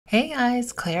Hey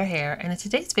guys, Claire here, and in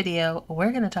today's video,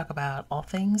 we're going to talk about all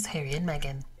things Harry and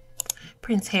Meghan.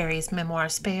 Prince Harry's memoir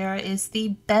Spare is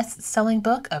the best-selling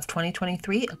book of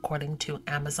 2023 according to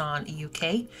Amazon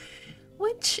UK,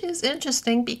 which is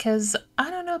interesting because I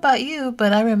don't know about you,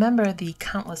 but I remember the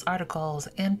countless articles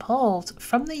and polls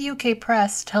from the UK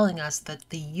press telling us that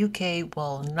the UK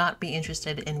will not be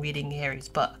interested in reading Harry's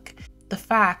book. The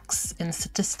facts and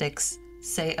statistics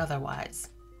say otherwise.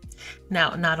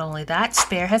 Now, not only that,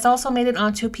 Spare has also made it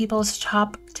onto People's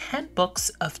Top 10 Books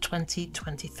of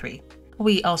 2023.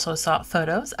 We also saw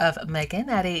photos of Meghan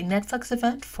at a Netflix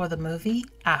event for the movie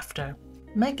After.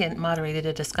 Meghan moderated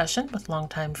a discussion with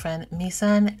longtime friend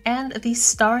Misan and the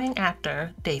starring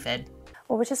actor David.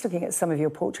 Well, we're just looking at some of your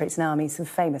portraits now. I mean, some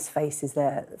famous faces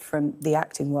there from the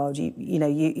acting world.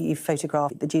 You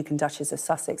photographed the Duke and Duchess of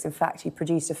Sussex. In fact, you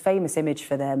produced a famous image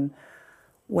for them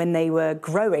when they were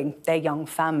growing their young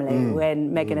family,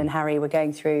 when Meghan and Harry were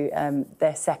going through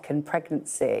their second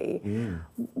pregnancy.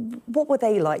 What were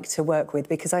they like to work with?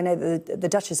 Because I know that the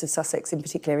Duchess of Sussex in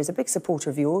particular is a big supporter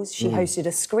of yours. She hosted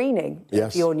a screening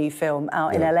of your new film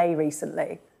out in LA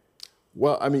recently.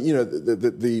 Well, I mean, you know,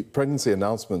 the pregnancy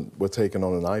announcement were taken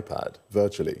on an iPad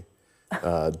virtually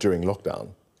during lockdown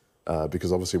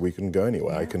because obviously we couldn't go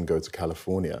anywhere. I couldn't go to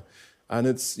California. And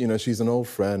it's, you know, she's an old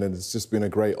friend, and it's just been a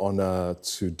great honor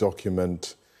to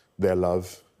document their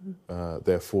love,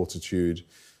 their fortitude,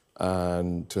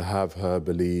 and to have her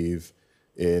believe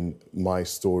in my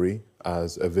story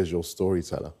as a visual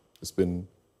storyteller. It's been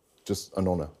just an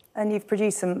honor. And you've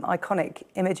produced some iconic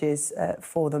images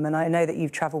for them, and I know that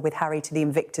you've travelled with Harry to the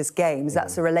Invictus Games.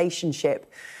 That's a relationship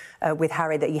with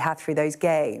Harry that you had through those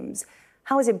games.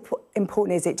 How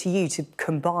important is it to you to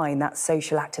combine that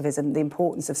social activism, the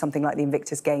importance of something like the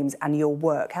Invictus Games, and your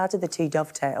work? How do the two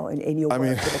dovetail in your work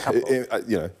with the couple?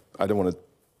 You know, I don't want to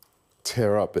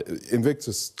tear up.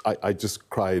 Invictus, I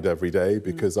just cried every day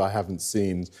because I haven't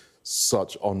seen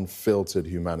such unfiltered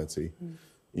humanity.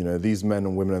 You know, these men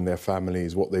and women and their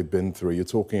families, what they've been through. You're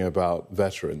talking about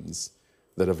veterans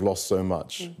that have lost so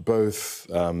much, both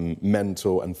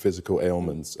mental and physical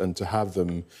ailments, and to have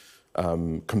them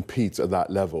compete at that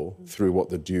level through what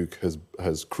the Duke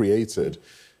has created.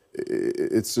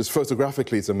 It's just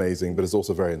photographically it's amazing, but it's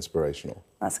also very inspirational.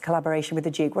 That's a collaboration with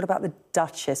the Duke. What about the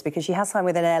Duchess? Because she has signed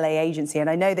with an LA agency, and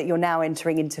I know that you're now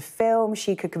entering into film.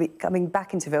 She could be coming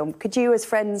back into film. Could you, as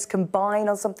friends, combine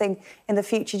on something in the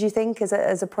future, do you think,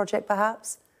 as a project,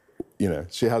 perhaps? You know,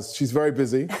 she's very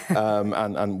busy,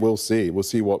 and we'll see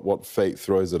what fate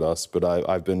throws at us. But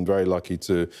I've been very lucky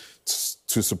to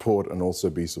support and also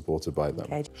be supported by them.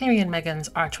 Okay. Harry and Meghan's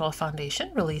Archwell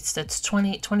Foundation released its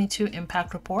 2022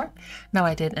 Impact Report. Now,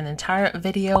 I did an entire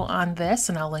video on this,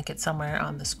 and I'll link it somewhere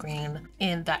on the screen.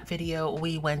 In that video,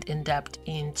 we went in depth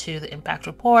into the Impact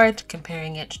Report,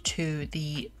 comparing it to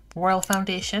the Royal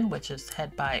Foundation, which is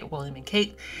headed by William and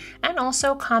Kate, and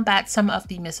also combat some of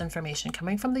the misinformation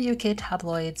coming from the UK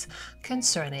tabloids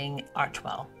concerning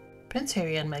Archwell. Prince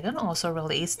Harry and Meghan also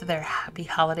released their Happy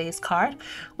Holidays card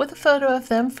with a photo of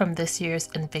them from this year's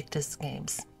Invictus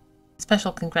Games.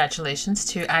 Special congratulations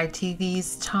to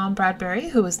ITV's Tom Bradbury,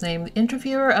 who was named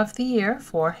Interviewer of the Year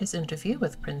for his interview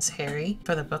with Prince Harry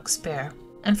for the book Spare.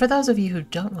 And for those of you who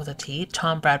don't know the tea,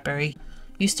 Tom Bradbury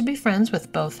used to be friends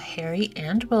with both Harry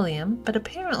and William, but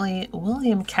apparently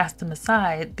William cast him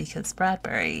aside because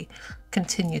Bradbury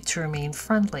continued to remain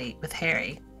friendly with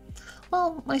Harry.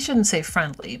 Well, I shouldn't say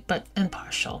friendly, but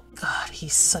impartial. God,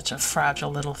 he's such a fragile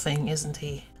little thing, isn't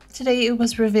he? Today it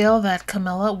was revealed that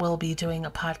Camilla will be doing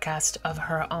a podcast of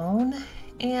her own,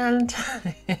 and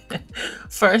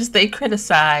first they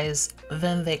criticize,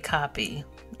 then they copy.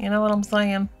 You know what I'm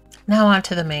saying? Now on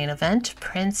to the main event.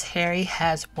 Prince Harry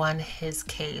has won his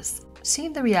case.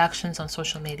 Seeing the reactions on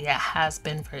social media has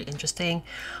been very interesting.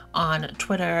 On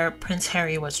Twitter, Prince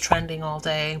Harry was trending all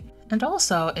day. And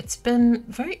also, it's been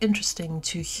very interesting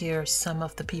to hear some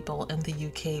of the people in the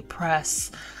UK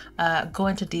press go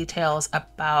into details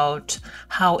about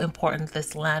how important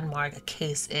this landmark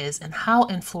case is and how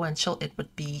influential it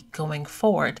would be going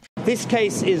forward. This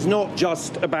case is not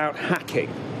just about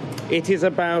hacking. It is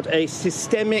about a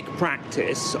systemic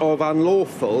practice of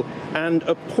unlawful and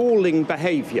appalling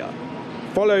behaviour,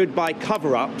 followed by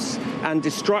cover-ups and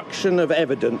destruction of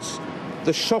evidence,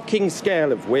 the shocking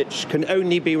scale of which can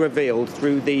only be revealed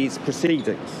through these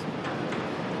proceedings.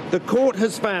 The court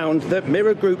has found that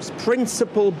Mirror Group's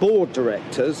principal board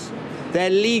directors, their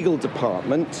legal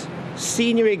department,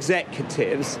 senior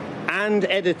executives and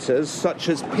editors such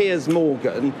as Piers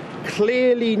Morgan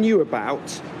clearly knew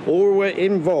about or were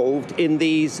involved in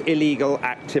these illegal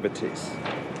activities.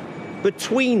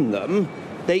 Between them,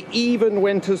 They even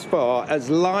went as far as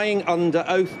lying under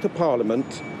oath to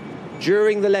Parliament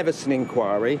during the Leveson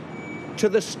inquiry, to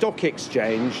the Stock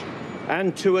Exchange,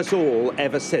 and to us all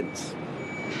ever since.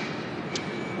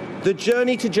 The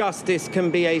journey to justice can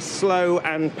be a slow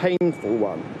and painful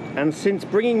one, and since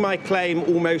bringing my claim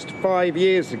almost 5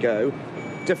 years ago,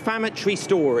 defamatory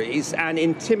stories and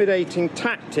intimidating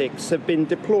tactics have been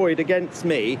deployed against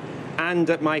me and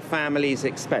at my family's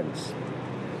expense.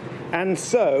 And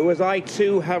so, as I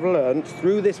too have learnt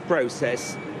through this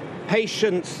process,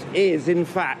 patience is in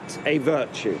fact a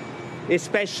virtue,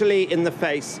 especially in the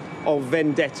face of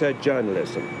vendetta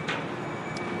journalism.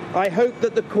 I hope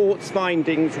that the court's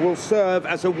findings will serve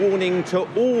as a warning to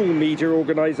all media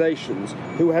organisations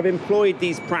who have employed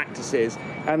these practices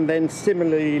and then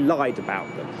similarly lied about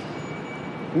them.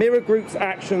 Mirror Group's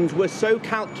actions were so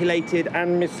calculated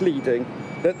and misleading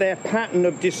that their pattern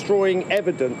of destroying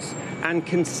evidence and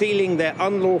concealing their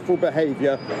unlawful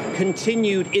behaviour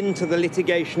continued into the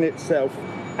litigation itself,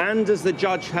 and as the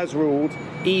judge has ruled,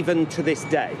 even to this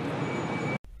day.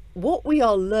 What we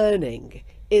are learning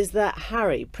is that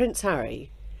Harry, Prince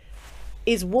Harry,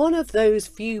 is one of those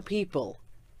few people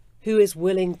who is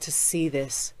willing to see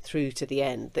this through to the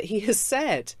end. That he has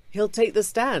said he'll take the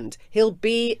stand, he'll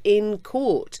be in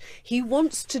court. He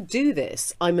wants to do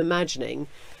this, I'm imagining,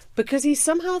 because he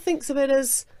somehow thinks of it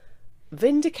as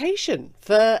vindication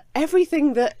for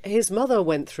everything that his mother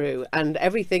went through and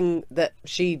everything that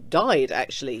she died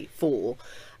actually for.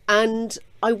 And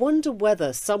I wonder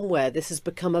whether somewhere this has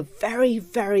become a very,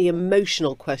 very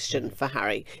emotional question for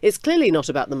Harry. It's clearly not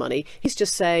about the money. He's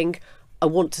just saying, I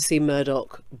want to see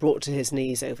Murdoch brought to his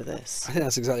knees over this. I think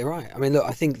that's exactly right. I mean, look,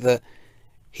 I think that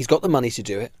he's got the money to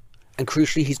do it. And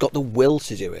crucially, he's got the will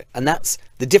to do it. And that's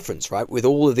the difference, right, with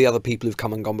all of the other people who've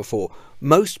come and gone before.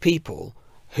 Most people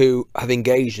who have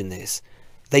engaged in this,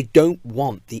 they don't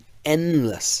want the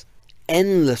endless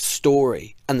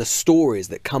story and the stories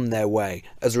that come their way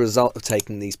as a result of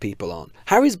taking these people on.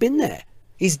 Harry's been there.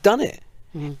 He's done it.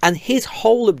 Mm-hmm. And his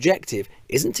whole objective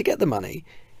isn't to get the money.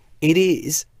 It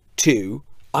is to,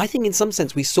 I think in some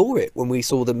sense we saw it when we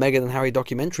saw the Meghan and Harry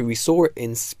documentary. We saw it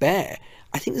in Spare.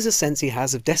 I think there's a sense he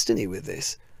has of destiny with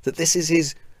this, that this is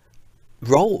his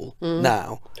role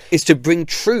now, is to bring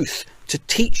truth, to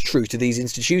teach truth to these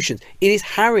institutions. It is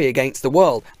Harry against the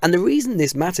world. And the reason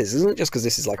this matters isn't just because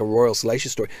this is like a royal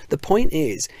salacious story. The point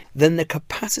is then the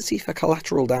capacity for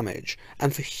collateral damage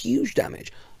and for huge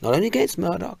damage, not only against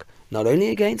Murdoch, not only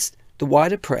against the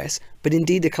wider press, but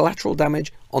indeed the collateral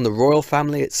damage on the royal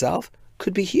family itself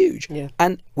could be huge. Yeah.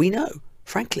 And we know,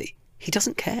 frankly, he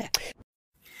doesn't care.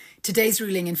 Today's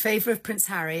ruling in favour of Prince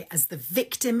Harry as the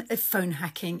victim of phone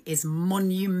hacking is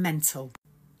monumental.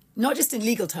 Not just in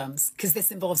legal terms, because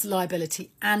this involves liability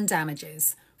and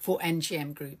damages for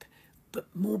NGM Group, but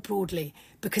more broadly,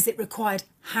 because it required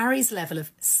Harry's level of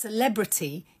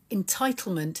celebrity,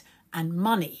 entitlement and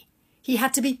money. He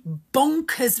had to be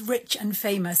bonkers rich and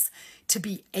famous to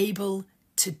be able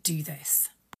to do this.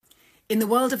 In the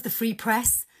world of the free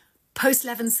press,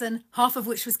 post-Leveson, half of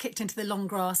which was kicked into the long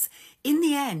grass, in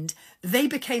the end, they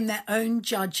became their own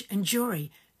judge and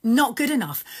jury. Not good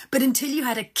enough, but until you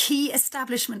had a key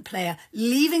establishment player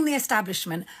leaving the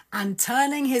establishment and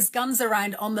turning his guns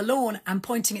around on the lawn and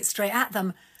pointing it straight at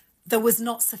them, there was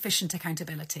not sufficient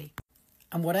accountability.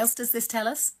 And what else does this tell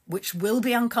us? Which will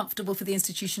be uncomfortable for the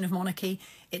institution of monarchy.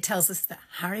 It tells us that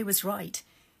Harry was right.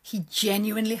 He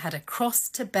genuinely had a cross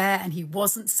to bear and he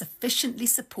wasn't sufficiently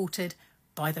supported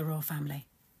by the royal family.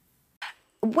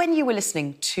 When you were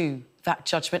listening to that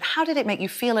judgment, how did it make you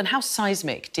feel and how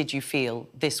seismic did you feel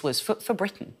this was for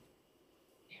Britain?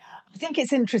 I think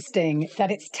it's interesting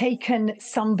that it's taken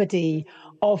somebody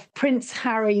of Prince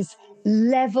Harry's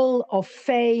level of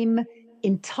fame,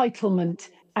 entitlement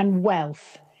and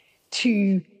wealth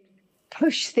to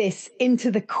push this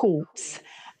into the courts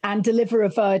and deliver a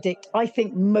verdict I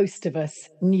think most of us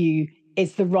knew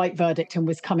is the right verdict and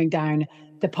was coming down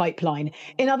the pipeline.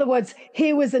 In other words,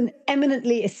 here was an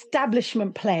eminently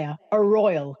establishment player, a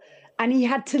royal, and he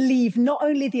had to leave not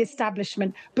only the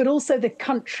establishment, but also the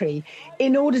country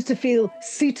in order to feel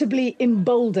suitably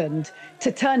emboldened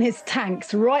to turn his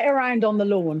tanks right around on the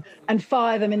lawn and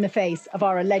fire them in the face of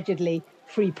our allegedly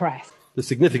free press. The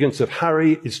significance of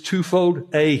Harry is twofold.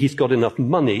 A, he's got enough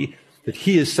money that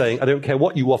he is saying, I don't care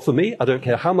what you offer me, I don't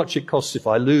care how much it costs if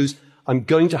I lose, I'm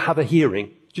going to have a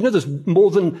hearing. Do you know there's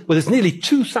more than, well, there's nearly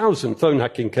 2,000 phone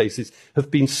hacking cases have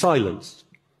been silenced.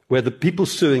 where the people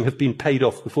suing have been paid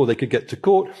off before they could get to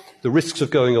court. The risks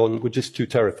of going on were just too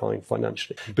terrifying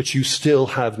financially. But you still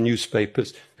have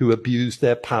newspapers who abuse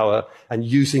their power and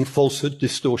using falsehood,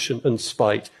 distortion and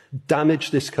spite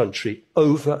damage this country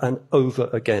over and over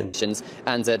again.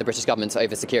 And the British government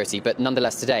over security, but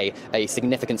nonetheless today a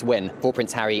significant win for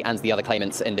Prince Harry and the other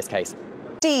claimants in this case.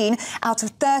 15 out of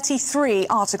 33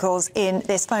 articles in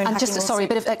this phone. And just, sorry, a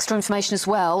bit of extra information as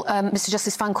well. Mr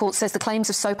Justice Fancourt says the claims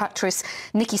of soap actress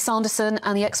Nikki Sanderson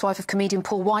and the ex-wife of comedian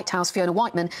Paul Whitehouse, Fiona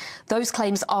Whiteman, those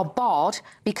claims are barred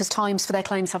because times for their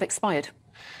claims have expired.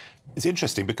 It's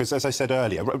interesting because, as I said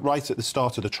earlier, right at the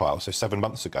start of the trial, so 7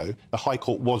 months ago, the High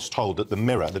Court was told that the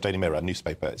Mirror, the Daily Mirror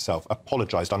newspaper itself,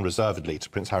 apologised unreservedly to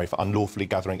Prince Harry for unlawfully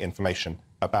gathering information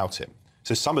about him.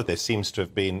 So some of this seems to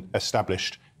have been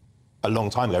established a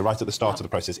long time ago, right at the start of the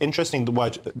process. Interesting, the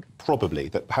word probably,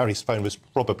 that Harry's phone was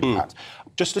probably hacked.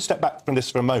 Just to step back from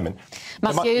this for a moment.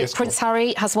 Matthew, Prince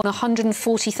Harry has won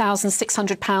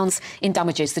 £140,600 in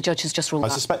damages. The judge has just ruled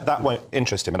that. I suspect that won't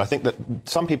interest him, and I think that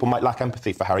some people might lack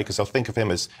empathy for Harry because they'll think of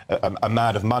him as a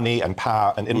man of money and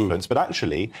power and influence, but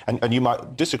actually, and you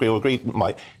might disagree or agree,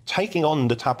 Mike, taking on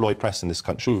the tabloid press in this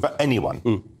country for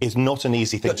anyone is not an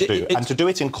easy thing to do, and to do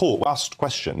it in court, asked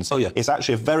questions, is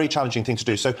actually a very challenging thing to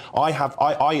do. So I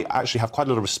actually have quite a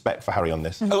lot of respect for Harry on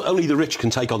this. Only the rich can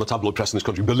take on the tabloid press in this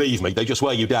country. Believe me, they just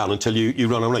wear you down until you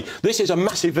run away. This is a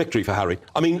massive victory for Harry.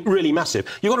 I mean, really massive.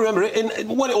 You've got to remember,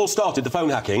 when it all started, the phone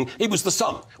hacking, it was The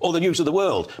Sun or the News of the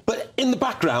World. But in the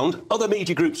background, other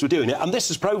media groups were doing it, and this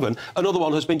has proven another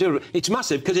one has been doing it. It's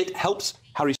massive because it helps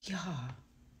Harry. Yeah,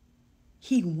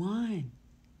 he won.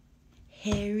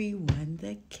 Harry won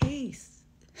the case.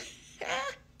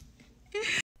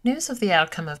 News of the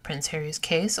outcome of Prince Harry's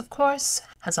case, of course,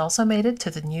 has also made it to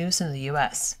the news in the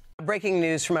U.S. Breaking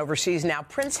news from overseas now.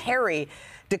 Prince Harry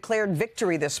declared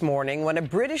victory this morning when a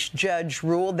British judge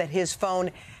ruled that his phone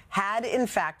had, in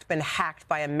fact, been hacked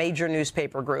by a major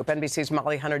newspaper group. NBC's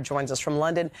Molly Hunter joins us from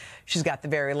London. She's got the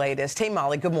very latest. Hey,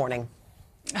 Molly, good morning.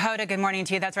 Hoda, good morning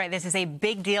to you. That's right. This is a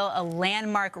big deal, a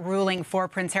landmark ruling for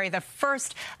Prince Harry, the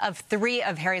first of 3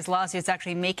 of Harry's lawsuits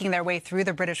actually making their way through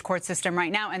the British court system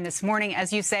right now. And this morning,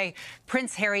 as you say,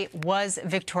 Prince Harry was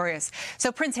victorious.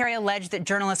 So Prince Harry alleged that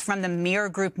journalists from the Mirror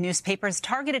Group newspapers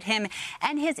targeted him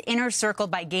and his inner circle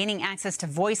by gaining access to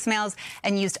voicemails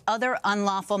and used other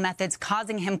unlawful methods,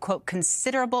 causing him, quote,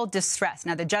 considerable distress.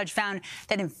 Now, the judge found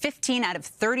that in 15 out of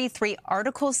 33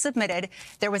 articles submitted,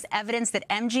 there was evidence that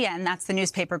MGN, that's the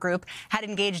newspaper group, had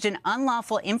engaged in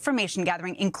unlawful information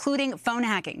gathering, including phone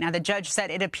hacking. Now, the judge said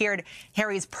it appeared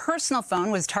Harry's personal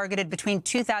phone was targeted between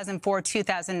 2004 and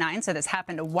 2009, so this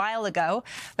happened a while ago.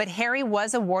 But Harry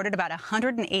was awarded about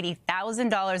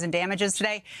 $180,000 in damages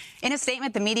today. In a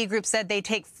statement, the media group said they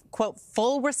take, quote,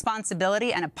 full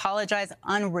responsibility and apologize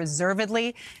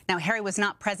unreservedly. Now, Harry was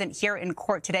not present here in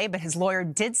court today, but his lawyer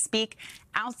did speak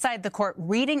outside the court,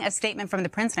 reading a statement from the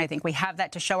prince, and I think we have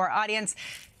that to show our audience.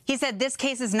 He said this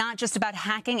case is not just about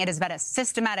hacking. It is about a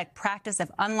systematic practice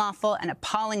of unlawful and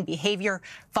appalling behavior,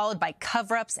 followed by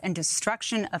cover-ups and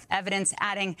destruction of evidence,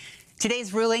 adding,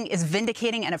 today's ruling is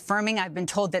vindicating and affirming. I've been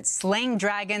told that slaying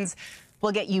dragons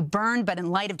will get you burned, but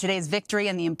in light of today's victory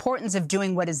and the importance of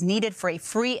doing what is needed for a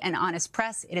free and honest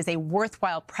press, it is a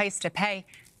worthwhile price to pay.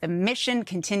 The mission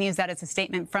continues. That is a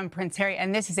statement from Prince Harry.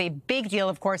 And this is a big deal,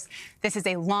 of course. This is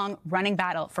a long-running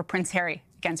battle for Prince Harry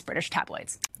against British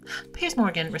tabloids. Piers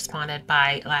Morgan responded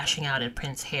by lashing out at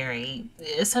Prince Harry,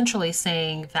 essentially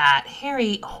saying that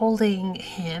Harry holding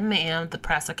him and the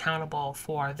press accountable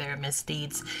for their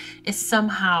misdeeds is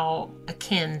somehow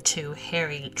akin to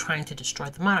Harry trying to destroy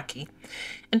the monarchy.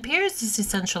 And Piers is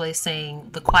essentially saying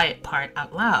the quiet part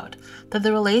out loud, that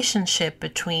the relationship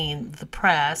between the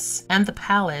press and the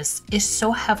palace is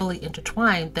so heavily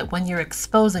intertwined that when you're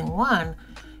exposing one,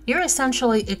 you're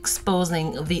essentially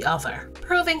exposing the other,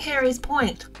 proving Harry's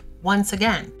point once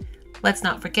again. Let's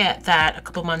not forget that a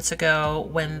couple months ago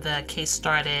when the case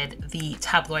started, the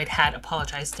tabloid had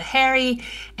apologized to Harry,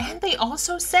 and they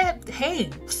also said, hey,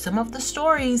 some of the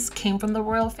stories came from the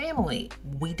royal family.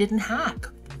 We didn't hack.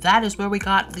 That is where we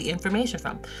got the information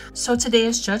from. So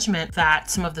today's judgment that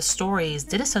some of the stories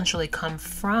did essentially come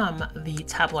from the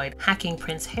tabloid hacking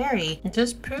Prince Harry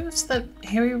just proves that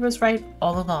Harry was right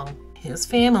all along. His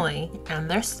family and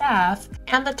their staff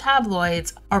and the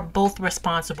tabloids are both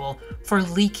responsible for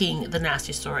leaking the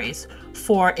nasty stories,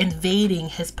 for invading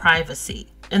his privacy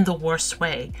in the worst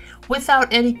way,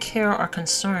 without any care or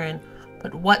concern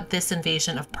but what this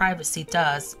invasion of privacy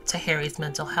does to Harry's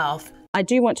mental health. I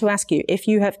do want to ask you if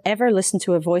you have ever listened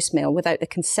to a voicemail without the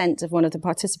consent of one of the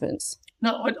participants.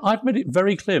 No, I've made it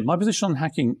very clear. My position on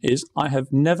hacking is I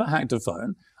have never hacked a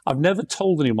phone. I've never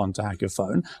told anyone to hack a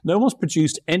phone. No one's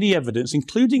produced any evidence,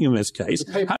 including in this case.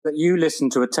 That you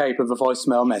listened to a tape of a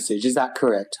voicemail message, is that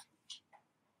correct?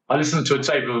 I listened to a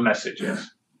tape of a message, yes.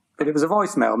 But it was a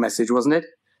voicemail message, wasn't it?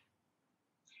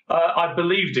 I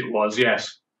believed it was,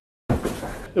 yes.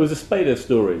 There was a spate of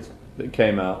stories that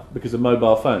came out because of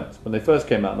mobile phones. When they first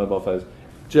came out, mobile phones,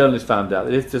 journalists found out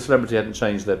that if the celebrity hadn't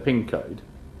changed their PIN code,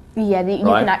 yeah, you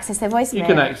right, can access their voicemail. you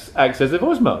can access their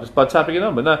voicemail just by tapping a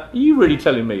number. Now, are you really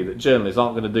telling me that journalists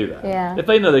aren't going to do that? Yeah. If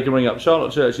they know they can ring up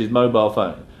Charlotte Church's mobile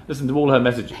phone, listen to all her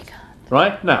messages,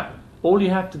 right? Now, all you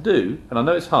have to do, and I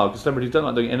know it's hard because celebrities don't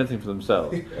like doing anything for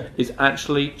themselves, is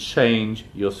actually change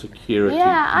your security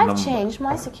number. I've changed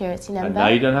my security number. And now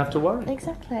you don't have to worry.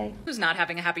 Exactly. Who's not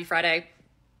having a happy Friday?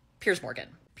 Piers Morgan.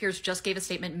 Piers just gave a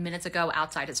statement minutes ago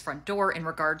outside his front door in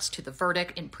regards to the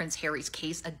verdict in Prince Harry's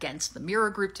case against the Mirror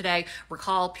Group today.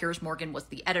 Recall, Piers Morgan was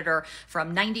the editor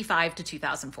from 95 to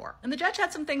 2004. And the judge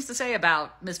had some things to say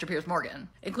about Mr. Piers Morgan,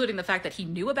 including the fact that he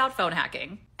knew about phone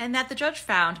hacking and that the judge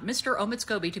found Mr.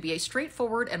 Omid-Scobie to be a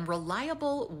straightforward and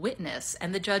reliable witness.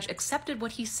 And the judge accepted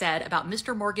what he said about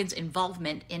Mr. Morgan's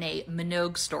involvement in a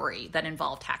Minogue story that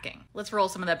involved hacking. Let's roll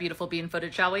some of that beautiful bean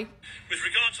footage, shall we? With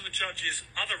regard to the judge's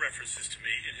other references to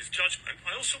me in his judgment,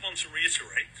 I also want to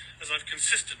reiterate, as I've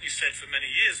consistently said for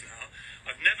many years now,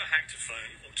 I've never hacked a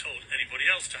phone or told anybody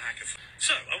else to hack a phone.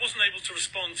 So, I wasn't able to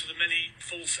respond to the many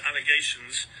false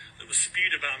allegations that were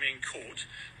spewed about me in court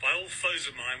by old foes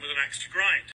of mine with an axe to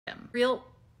grind. Real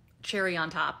cherry on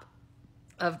top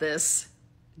of this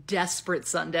desperate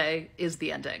Sunday is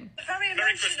the ending. Very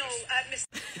emotional,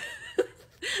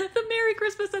 The Merry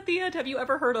Christmas at the end. Have you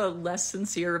ever heard a less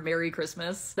sincere Merry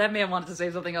Christmas? That man wanted to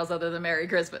say something else other than Merry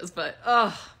Christmas, but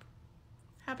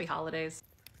happy holidays.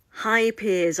 Hi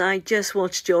Piers, I just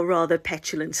watched your rather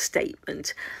petulant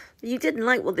statement. You didn't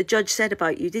like what the judge said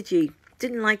about you, did you?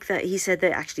 Didn't like that he said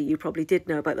that actually you probably did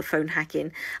know about the phone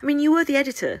hacking. I mean, you were the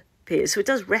editor, Piers, so it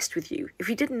does rest with you. If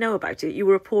you didn't know about it, you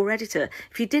were a poor editor.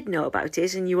 If you did know about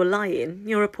it and you were lying,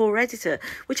 you're a poor editor.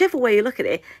 Whichever way you look at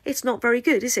it, it's not very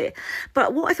good, is it?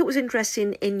 But what I thought was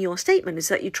interesting in your statement is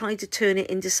that you tried to turn it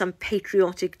into some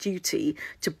patriotic duty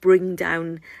to bring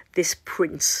down this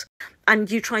prince.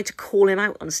 And you tried to call him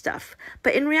out on stuff.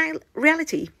 But in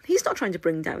reality, he's not trying to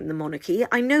bring down the monarchy.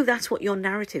 I know that's what your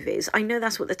narrative is. I know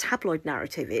that's what the tabloid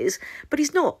narrative is. But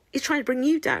he's not. He's trying to bring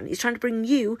you down. He's trying to bring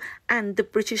you and the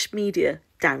British media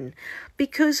down.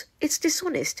 Because it's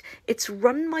dishonest. It's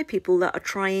run by people that are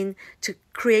trying to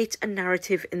create a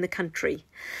narrative in the country.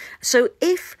 So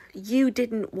if you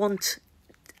didn't want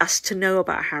us to know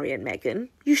about Harry and Meghan,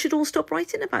 you should all stop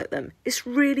writing about them. It's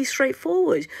really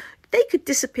straightforward. They could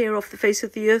disappear off the face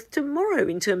of the earth tomorrow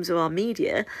in terms of our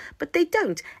media, but they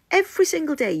don't. Every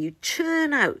single day you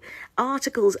churn out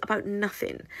articles about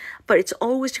nothing, but it's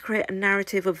always to create a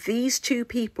narrative of these two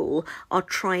people are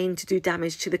trying to do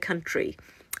damage to the country.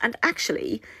 And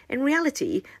actually, in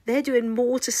reality, they're doing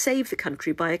more to save the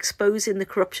country by exposing the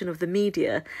corruption of the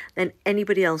media than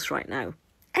anybody else right now.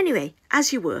 Anyway,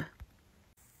 as you were.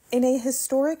 In a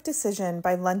historic decision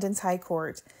by London's High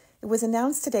Court, it was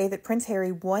announced today that Prince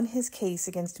Harry won his case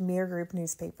against Mirror Group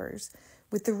newspapers,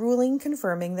 with the ruling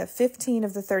confirming that 15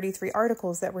 of the 33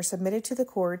 articles that were submitted to the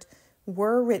court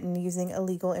were written using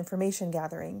illegal information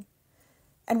gathering.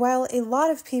 And while a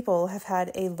lot of people have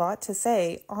had a lot to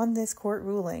say on this court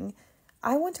ruling,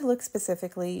 I want to look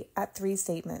specifically at 3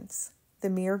 statements: the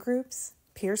Mirror Group's,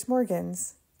 Piers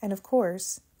Morgan's, and of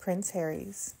course, Prince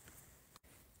Harry's.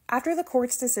 After the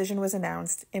court's decision was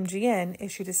announced, MGN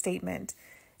issued a statement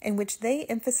in which they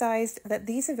emphasized that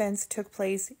these events took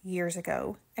place years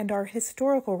ago and are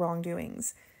historical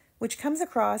wrongdoings, which comes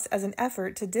across as an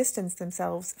effort to distance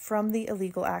themselves from the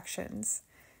illegal actions.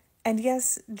 And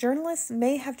yes, journalists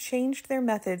may have changed their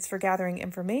methods for gathering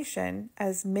information,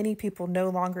 as many people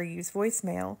no longer use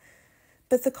voicemail,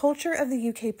 but the culture of the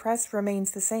UK press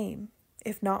remains the same,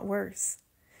 if not worse.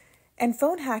 And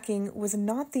phone hacking was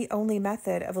not the only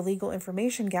method of illegal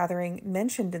information gathering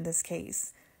mentioned in this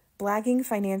case. Blagging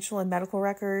financial and medical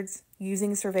records,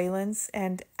 using surveillance,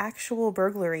 and actual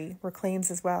burglary were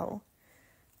claims as well.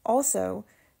 Also,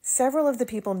 several of the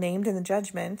people named in the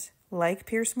judgment, like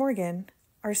Piers Morgan,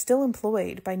 are still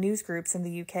employed by news groups in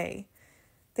the UK.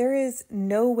 There is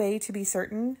no way to be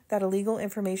certain that illegal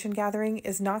information gathering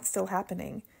is not still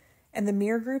happening, and the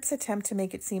Mirror Group's attempt to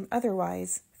make it seem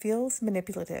otherwise feels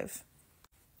manipulative.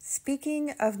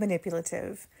 Speaking of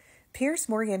manipulative, Piers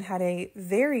Morgan had a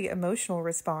very emotional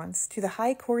response to the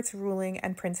High Court's ruling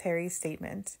and Prince Harry's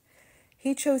statement.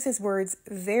 He chose his words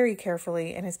very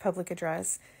carefully in his public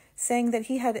address, saying that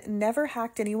he had never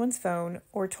hacked anyone's phone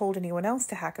or told anyone else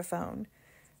to hack a phone.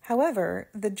 However,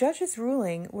 the judge's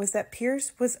ruling was that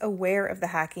Pierce was aware of the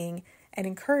hacking and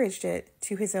encouraged it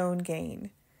to his own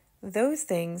gain. Those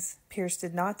things Pierce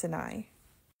did not deny.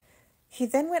 He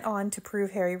then went on to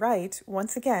prove Harry right,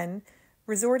 once again,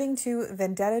 resorting to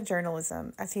vendetta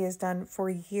journalism, as he has done for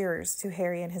years to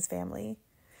Harry and his family.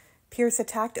 Pierce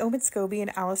attacked Omid Scobie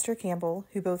and Alistair Campbell,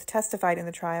 who both testified in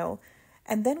the trial,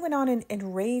 and then went on an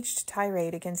enraged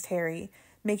tirade against Harry,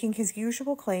 making his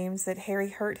usual claims that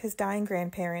Harry hurt his dying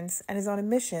grandparents and is on a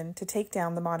mission to take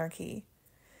down the monarchy.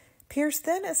 Pierce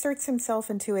then asserts himself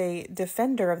into a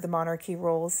defender of the monarchy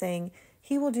role, saying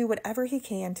he will do whatever he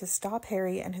can to stop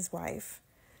Harry and his wife,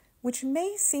 which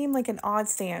may seem like an odd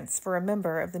stance for a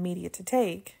member of the media to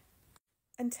take,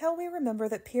 until we remember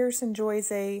that Pierce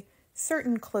enjoys a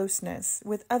certain closeness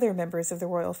with other members of the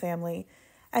royal family,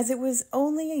 as it was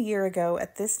only a year ago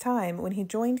at this time when he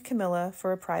joined Camilla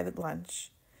for a private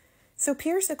lunch. So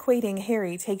Pierce equating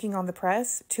Harry taking on the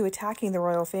press to attacking the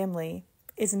royal family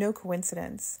is no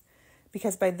coincidence,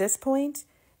 because by this point,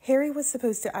 Harry was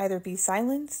supposed to either be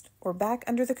silenced or back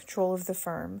under the control of the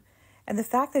firm, and the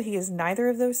fact that he is neither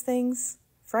of those things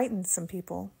frightens some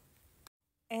people.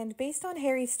 And based on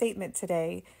Harry's statement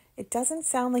today, it doesn't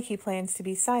sound like he plans to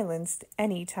be silenced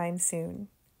anytime soon.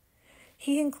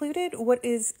 He included what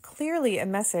is clearly a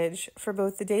message for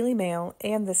both the Daily Mail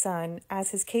and The Sun,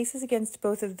 as his cases against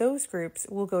both of those groups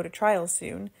will go to trial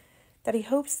soon, that he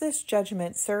hopes this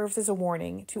judgment serves as a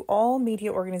warning to all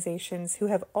media organizations who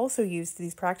have also used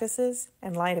these practices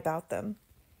and lied about them.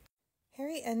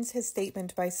 Harry ends his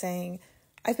statement by saying,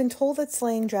 "I've been told that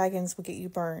slaying dragons will get you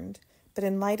burned, but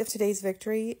in light of today's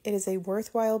victory, it is a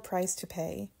worthwhile price to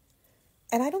pay."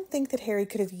 And I don't think that Harry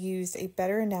could have used a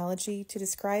better analogy to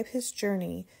describe his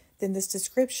journey than this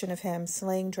description of him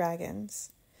slaying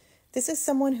dragons. This is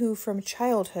someone who from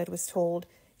childhood was told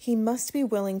he must be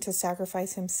willing to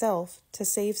sacrifice himself to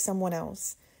save someone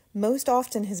else, most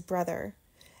often his brother,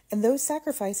 and those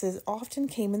sacrifices often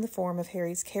came in the form of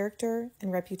Harry's character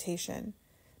and reputation,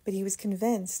 but he was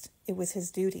convinced it was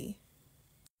his duty.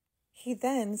 He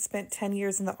then spent 10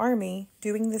 years in the army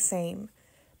doing the same,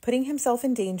 putting himself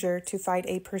in danger to fight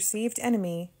a perceived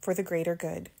enemy for the greater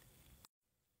good.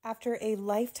 After a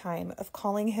lifetime of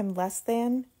calling him less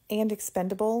than and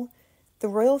expendable, the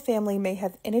royal family may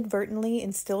have inadvertently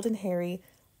instilled in Harry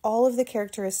all of the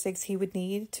characteristics he would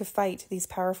need to fight these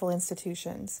powerful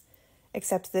institutions.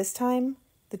 Except this time,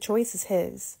 the choice is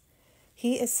his.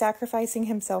 He is sacrificing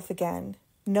himself again,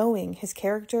 knowing his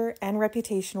character and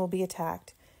reputation will be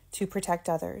attacked to protect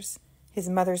others. His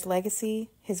mother's legacy,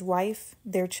 his wife,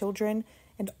 their children,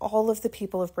 and all of the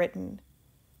people of Britain.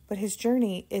 But his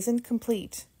journey isn't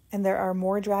complete, and there are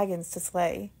more dragons to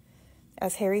slay.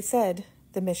 As Harry said,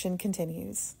 the mission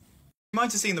continues. You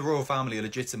might have seen the royal family are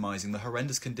legitimising the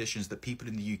horrendous conditions that people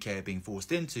in the UK are being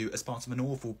forced into as part of an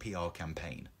awful PR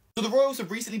campaign. So the royals have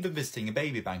recently been visiting a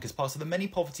baby bank as part of the many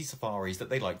poverty safaris that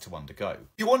they like to undergo. If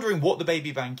you're wondering what the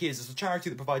baby bank is, it's a charity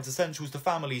that provides essentials to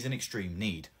families in extreme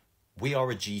need. We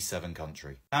are a G7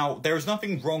 country. Now, there is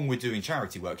nothing wrong with doing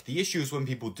charity work. The issue is when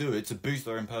people do it to boost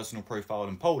their own personal profile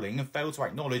and polling and fail to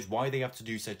acknowledge why they have to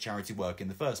do said charity work in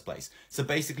the first place. So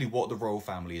basically what the royal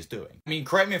family is doing. I mean,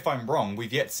 correct me if I'm wrong,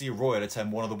 we've yet to see a royal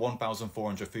attend one of the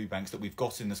 1,400 food banks that we've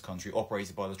got in this country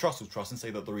operated by the Trussell Trust and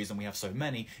say that the reason we have so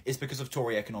many is because of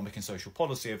Tory economic and social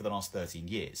policy over the last 13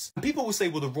 years. And people will say,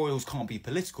 well, the royals can't be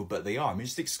political, but they are. I mean,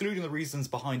 just excluding the reasons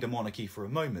behind a monarchy for a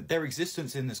moment, their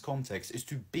existence in this context is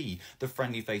to be the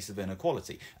friendly face of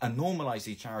inequality and normalise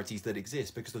these charities that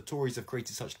exist because the Tories have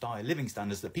created such dire living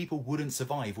standards that people wouldn't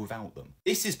survive without them.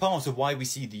 This is part of why we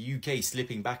see the UK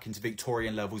slipping back into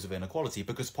Victorian levels of inequality,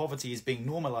 because poverty is being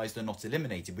normalised and not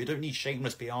eliminated. We don't need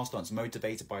shameless PR stunts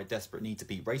motivated by a desperate need to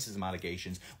beat racism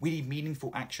allegations. We need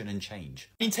meaningful action and change.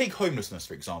 I mean, take homelessness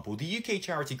for example. The UK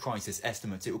Charity Crisis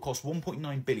estimates it will cost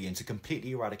 $1.9 billion to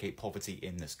completely eradicate poverty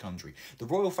in this country. The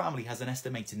royal family has an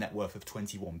estimated net worth of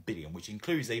 $21 billion, which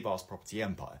includes a vast property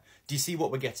empire. Do you see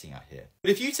what we're getting at here?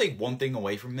 But if you take one thing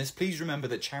away from this, please remember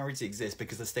that charity exists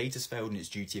because the state has failed in its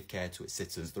duty of care to its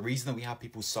citizens. The reason that we have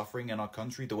people suffering in our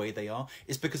country the way they are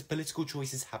is because political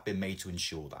choices have been made to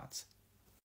ensure that.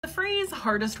 The phrase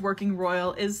hardest working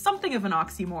royal is something of an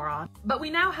oxymoron, but we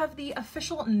now have the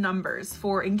official numbers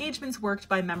for engagements worked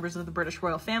by members of the British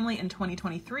royal family in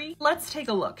 2023. Let's take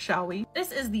a look, shall we?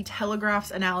 This is the Telegraph's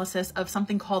analysis of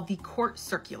something called the Court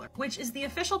Circular, which is the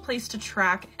official place to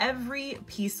track every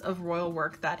piece of royal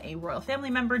work that a royal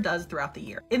family member does throughout the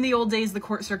year. In the old days, the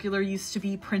Court Circular used to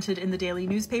be printed in the daily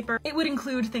newspaper. It would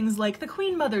include things like the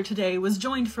Queen Mother today was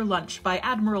joined for lunch by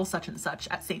Admiral such and such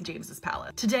at St. James's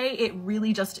Palace. Today, it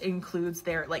really just includes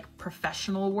their like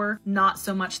professional work, not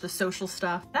so much the social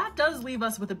stuff. That does leave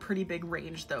us with a pretty big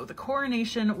range though. The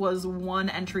coronation was one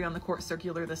entry on the court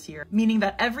circular this year, meaning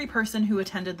that every person who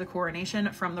attended the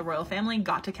coronation from the royal family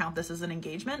got to count this as an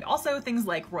engagement. Also things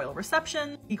like royal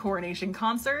reception, the coronation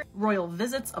concert, royal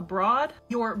visits abroad,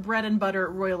 your bread and butter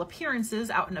royal appearances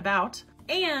out and about,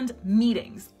 and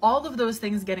meetings. All of those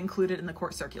things get included in the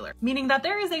court circular, meaning that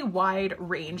there is a wide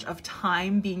range of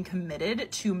time being committed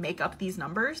to make up these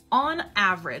numbers. On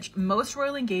average, most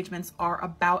royal engagements are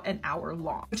about an hour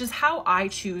long, which is how I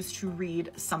choose to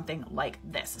read something like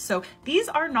this. So these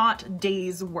are not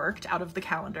days worked out of the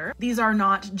calendar. These are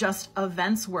not just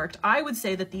events worked. I would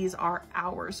say that these are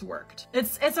hours worked.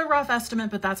 It's a rough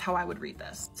estimate, but that's how I would read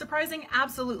this. Surprising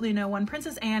absolutely no one,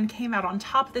 Princess Anne came out on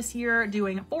top this year,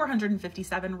 doing 457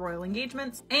 royal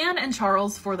engagements. Anne and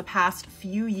Charles for the past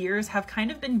few years have kind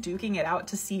of been duking it out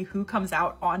to see who comes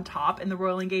out on top in the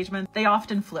royal engagement. They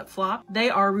often flip-flop.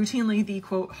 They are routinely the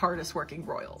quote hardest working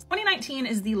royals. 2019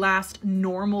 is the last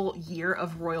normal year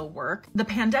of royal work. The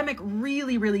pandemic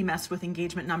really messed with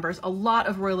engagement numbers. A lot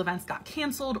of royal events got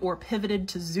canceled or pivoted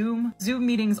to Zoom. Zoom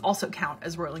meetings also count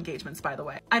as royal engagements, by the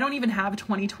way. I don't even have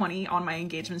 2020 on my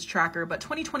engagements tracker, but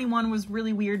 2021 was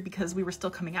really weird because we were still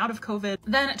coming out of COVID.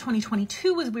 Then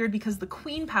 2022 was weird because the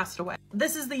Queen passed away.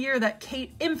 This is the year that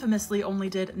Kate infamously only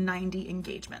did 90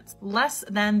 engagements, less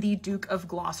than the Duke of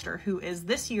Gloucester, who is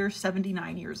this year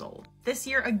 79 years old. This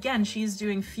year, again, she's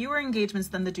doing fewer engagements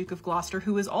than the Duke of Gloucester,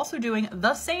 who is also doing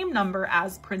the same number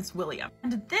as Prince William.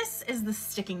 And this is the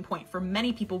sticking point for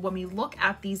many people when we look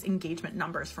at these engagement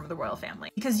numbers from the royal family.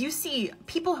 Because you see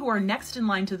people who are next in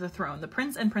line to the throne, the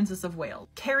Prince and Princess of Wales,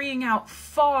 carrying out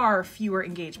far fewer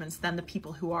engagements than the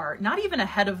people who are not even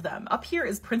ahead of them. Up here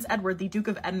is Prince Edward, the Duke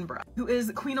of Edinburgh, who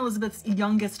is Queen Elizabeth's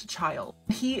youngest child.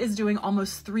 He is doing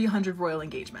almost 300 royal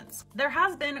engagements. There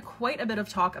has been quite a bit of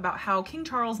talk about how King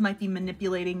Charles might be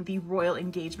manipulating the royal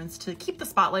engagements to keep the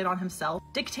spotlight on himself,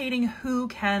 dictating who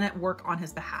can work on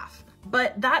his behalf.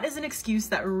 But that is an excuse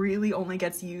that really only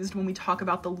gets used when we talk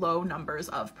about the low numbers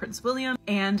of Prince William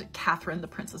and Catherine, the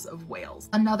Princess of Wales.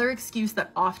 Another excuse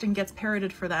that often gets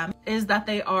parroted for them is that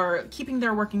they are keeping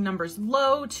their working numbers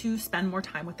low to spend more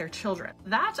time with their children.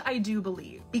 That I do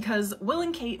believe, because Will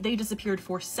and Kate, they disappeared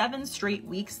for 7 straight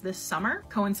weeks this summer,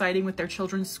 coinciding with their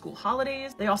children's school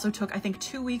holidays. They also took, I think,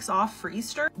 2 weeks off for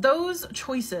Easter. Those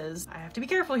choices, I have to be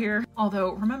careful here,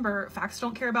 although remember, facts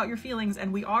don't care about your feelings,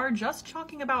 and we are just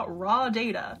talking about raw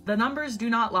data. The numbers do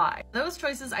not lie. Those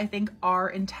choices, I think, are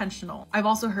intentional. I've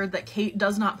also heard that Kate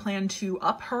does not plan to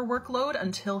up her workload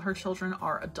until her children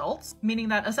are adults, meaning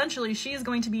that essentially she is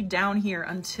going to be down here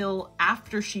until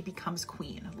after she becomes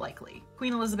queen, likely.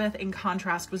 Queen Elizabeth, in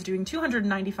contrast, was doing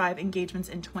 295 engagements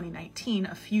in 2019,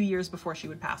 a few years before she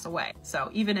would pass away, so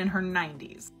even in her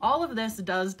 90s. All of this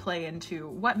does play into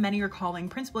what many are calling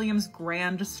Prince William's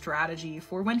grand strategy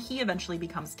for when he eventually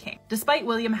becomes king. Despite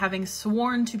William having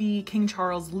sworn to be King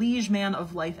Charles' liege man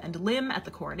of life and limb at the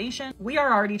coronation, we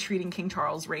are already treating King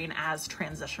Charles' reign as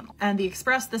transitional. And the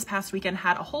Express this past weekend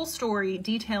had a whole story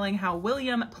detailing how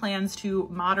William plans to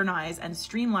modernize and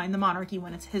streamline the monarchy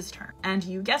when it's his turn. And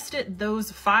you guessed it,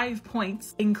 those 5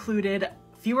 points included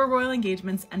fewer royal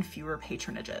engagements and fewer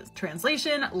patronages.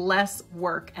 Translation, less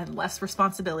work and less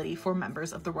responsibility for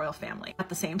members of the royal family. At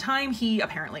the same time, he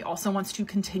apparently also wants to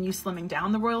continue slimming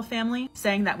down the royal family,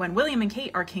 saying that when William and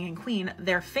Kate are king and queen,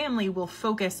 their family will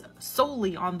focus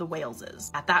solely on the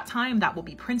Waleses. At that time, that will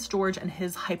be Prince George and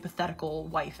his hypothetical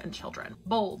wife and children.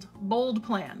 Bold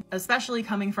plan, especially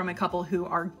coming from a couple who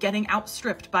are getting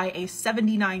outstripped by a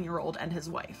 79-year-old and his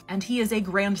wife. And he is a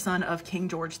grandson of King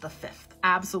George V.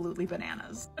 Absolutely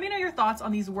bananas. Let me know your thoughts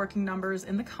on these working numbers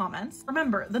in the comments.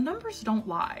 Remember, the numbers don't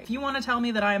lie. If you want to tell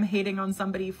me that I am hating on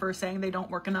somebody for saying they don't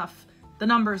work enough, the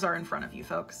numbers are in front of you,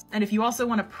 folks. And if you also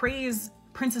want to praise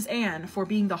Princess Anne for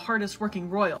being the hardest working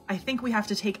royal, I think we have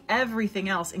to take everything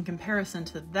else in comparison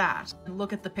to that and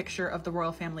look at the picture of the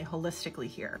royal family holistically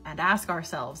here and ask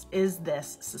ourselves, is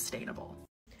this sustainable?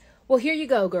 Well, here you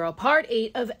go, girl. Part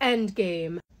 8 of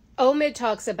Endgame. Omid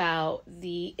talks about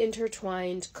the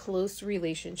intertwined close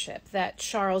relationship that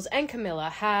Charles and Camilla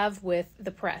have with the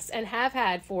press and have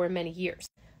had for many years.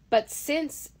 But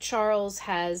since Charles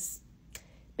has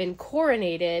been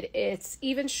coronated, it's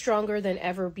even stronger than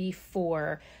ever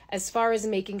before as far as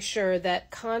making sure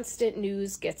that constant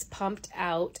news gets pumped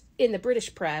out in the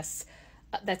British press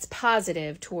that's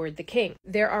positive toward the king.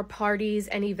 There are parties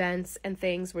and events and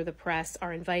things where the press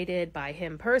are invited by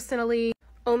him personally.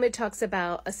 Omid talks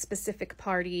about a specific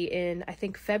party in, I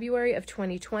think, February of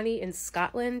 2020 in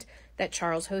Scotland that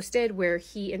Charles hosted, where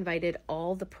he invited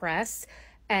all the press.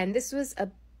 And this was a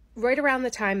right around the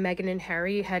time Meghan and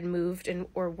Harry had moved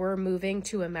or were moving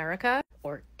to America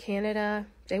or Canada.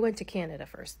 They went to Canada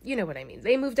first. You know what I mean.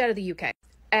 They moved out of the UK.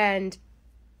 And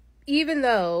even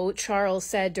though Charles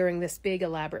said during this big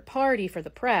elaborate party for the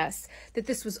press that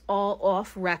this was all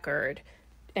off record,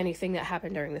 anything that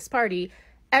happened during this party,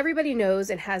 everybody knows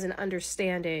and has an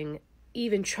understanding,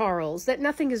 even Charles, that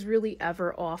nothing is really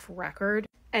ever off record.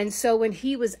 And so when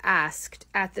he was asked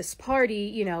at this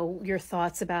party, you know, your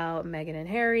thoughts about Meghan and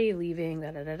Harry leaving,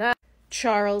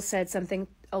 Charles said something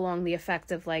along the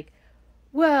effect of like,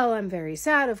 well, I'm very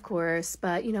sad, of course,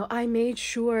 but, you know, I made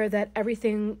sure that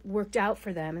everything worked out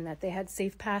for them and that they had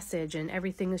safe passage and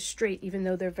everything is straight, even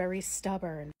though they're very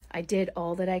stubborn. I did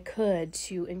all that I could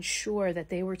to ensure that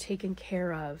they were taken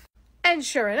care of. And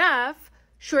sure enough,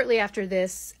 shortly after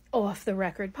this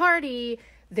off-the-record party,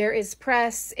 there is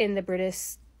press in the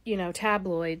British, you know,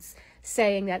 tabloids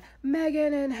saying that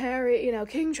Meghan and Harry, you know,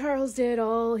 King Charles did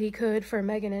all he could for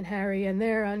Meghan and Harry and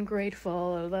they're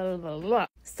ungrateful, blah, blah, blah.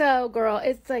 So, girl,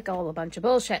 it's like all a bunch of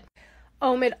bullshit.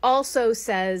 Omid also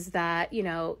says that, you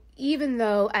know, even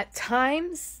though at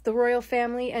times the royal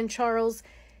family and Charles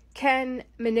can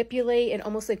manipulate and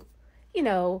almost like, you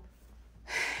know,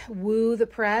 woo the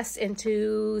press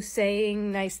into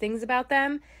saying nice things about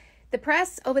them, the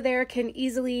press over there can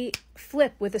easily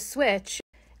flip with a switch.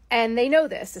 And they know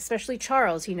this, especially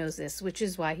Charles, he knows this, which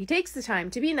is why he takes the time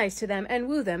to be nice to them and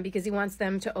woo them, because he wants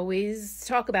them to always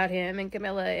talk about him and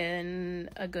Camilla in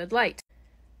a good light.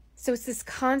 So it's this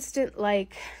constant,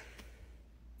 like,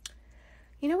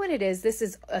 you know what it is? This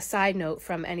is a side note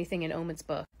from anything in Omid's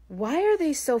book. Why are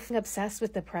they so obsessed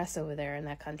with the press over there in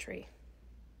that country?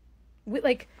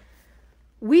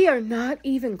 We are not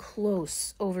even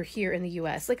close over here in the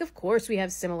US. Like, of course we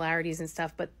have similarities and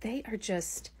stuff, but they are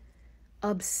just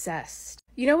obsessed.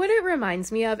 You know what it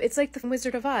reminds me of? It's like the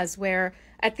Wizard of Oz, where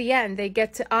at the end they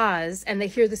get to Oz and they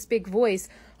hear this big voice,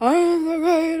 I am the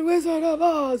great Wizard of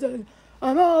Oz and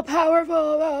I'm all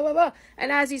powerful, blah, blah, blah.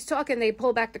 And as he's talking, they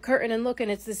pull back the curtain and look, and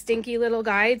it's this stinky little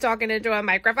guy talking into a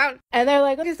microphone. And they're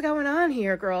like, what is going on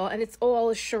here, girl? And it's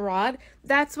all a charade.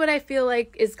 That's what I feel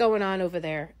like is going on over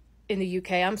there in the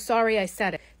UK. I'm sorry I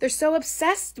said it. They're so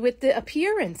obsessed with the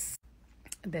appearance.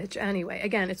 Bitch. Anyway,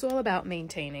 again, it's all about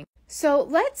maintaining. So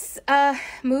let's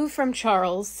move from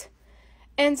Charles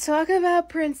and talk about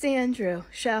Prince Andrew,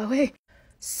 shall we?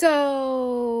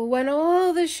 So when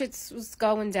all the shits was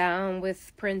going down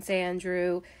with Prince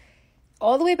Andrew,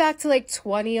 all the way back to like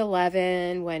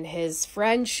 2011, when his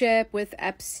friendship with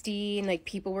Epstein, like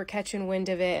people were catching wind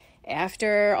of it,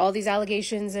 after all these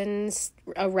allegations and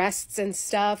arrests and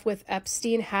stuff with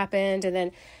Epstein happened, and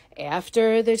then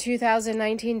after the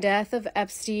 2019 death of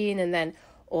Epstein, and then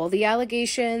all the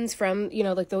allegations from, you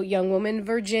know, like the young woman,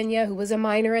 Virginia, who was a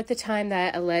minor at the time,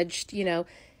 that alleged, you know,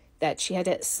 that she had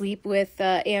to sleep with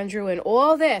Andrew and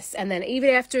all this. And then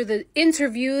even after the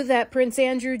interview that Prince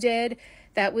Andrew did,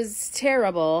 that was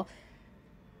terrible.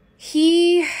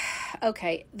 The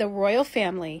royal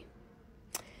family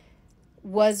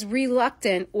was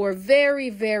reluctant or very,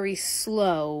 very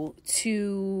slow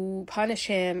to punish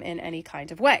him in any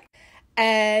kind of way.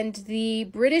 And the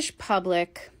British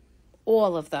public,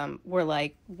 all of them, were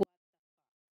like, what?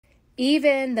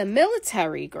 Even the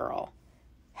military girl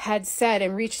had said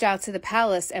and reached out to the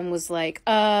palace and was like,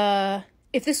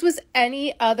 if this was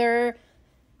any other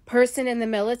person in the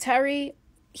military,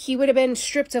 he would have been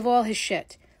stripped of all his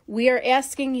shit. We are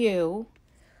asking you,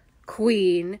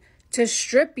 Queen, to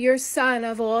strip your son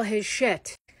of all his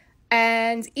shit.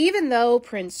 And even though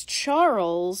Prince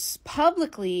Charles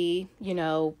publicly, you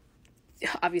know,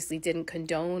 obviously didn't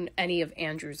condone any of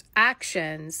Andrew's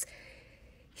actions,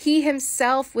 he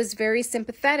himself was very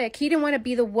sympathetic. He didn't want to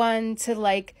be the one to,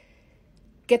 like,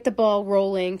 get the ball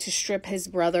rolling to strip his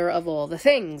brother of all the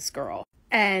things, girl.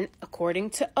 And according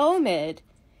to Omid,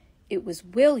 it was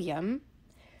William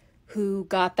who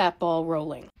got that ball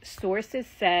rolling. Sources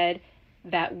said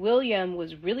that William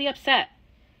was really upset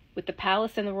with the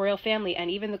palace and the royal family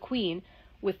and even the Queen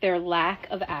with their lack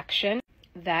of action,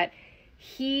 that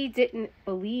he didn't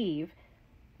believe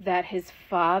that his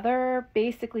father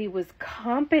basically was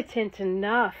competent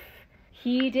enough.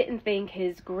 He didn't think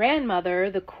his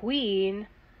grandmother, the Queen,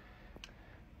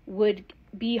 would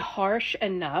be harsh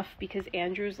enough, because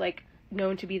Andrew's like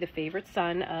known to be the favorite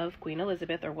son of Queen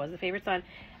Elizabeth, or was the favorite son.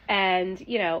 And,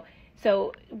 you know,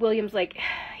 so William's like,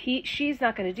 she's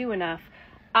not going to do enough.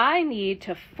 I need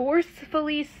to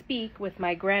forcefully speak with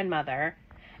my grandmother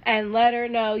and let her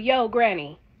know, yo,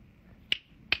 Granny,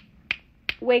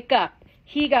 wake up.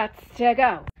 He got to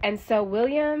go. And so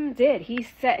William did. He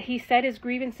said his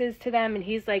grievances to them, and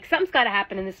he's like, something's got to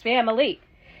happen in this family.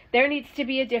 There needs to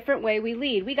be a different way we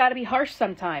lead. We got to be harsh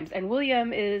sometimes, and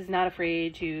William is not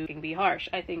afraid to be harsh.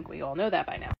 I think we all know that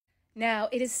by now. Now,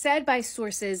 it is said by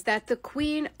sources that the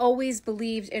Queen always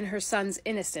believed in her son's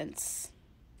innocence,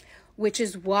 which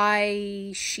is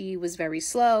why she was very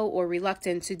slow or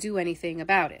reluctant to do anything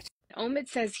about it. Omid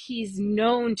says he's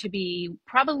known to be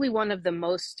probably one of the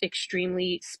most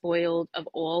extremely spoiled of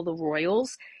all the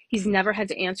royals. He's never had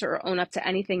to answer or own up to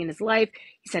anything in his life.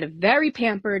 He's had a very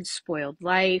pampered, spoiled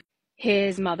life.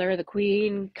 His mother, the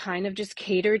Queen, kind of just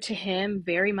catered to him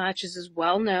very much, as is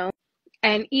well known.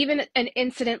 And even an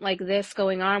incident like this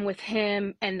going on with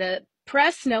him and the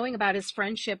press knowing about his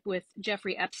friendship with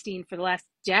Jeffrey Epstein for the last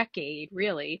decade,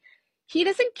 really, he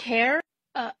doesn't care.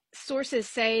 Sources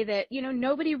say that,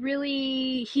 nobody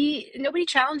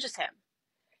challenges him.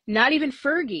 Not even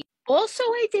Fergie. Also,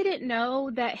 I didn't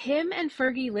know that him and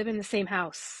Fergie live in the same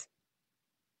house.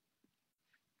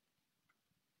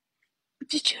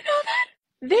 Did you know that?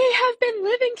 They have been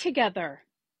living together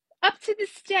up to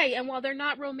this day, and while they're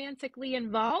not romantically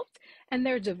involved and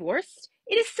they're divorced,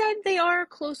 it is said they are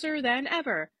closer than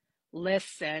ever.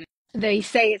 Listen, they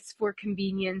say it's for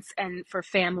convenience and for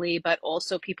family, but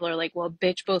also people are like, well,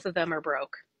 bitch, both of them are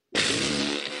broke.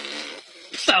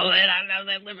 So then I know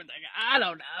they live in there. I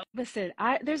don't know. Listen,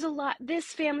 there's a lot. This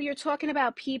family, you're talking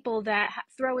about people that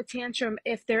throw a tantrum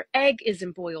if their egg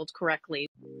isn't boiled correctly.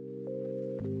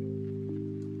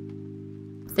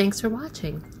 Thanks for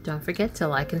watching. Don't forget to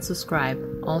like and subscribe.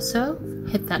 Also,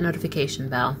 hit that notification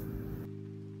bell.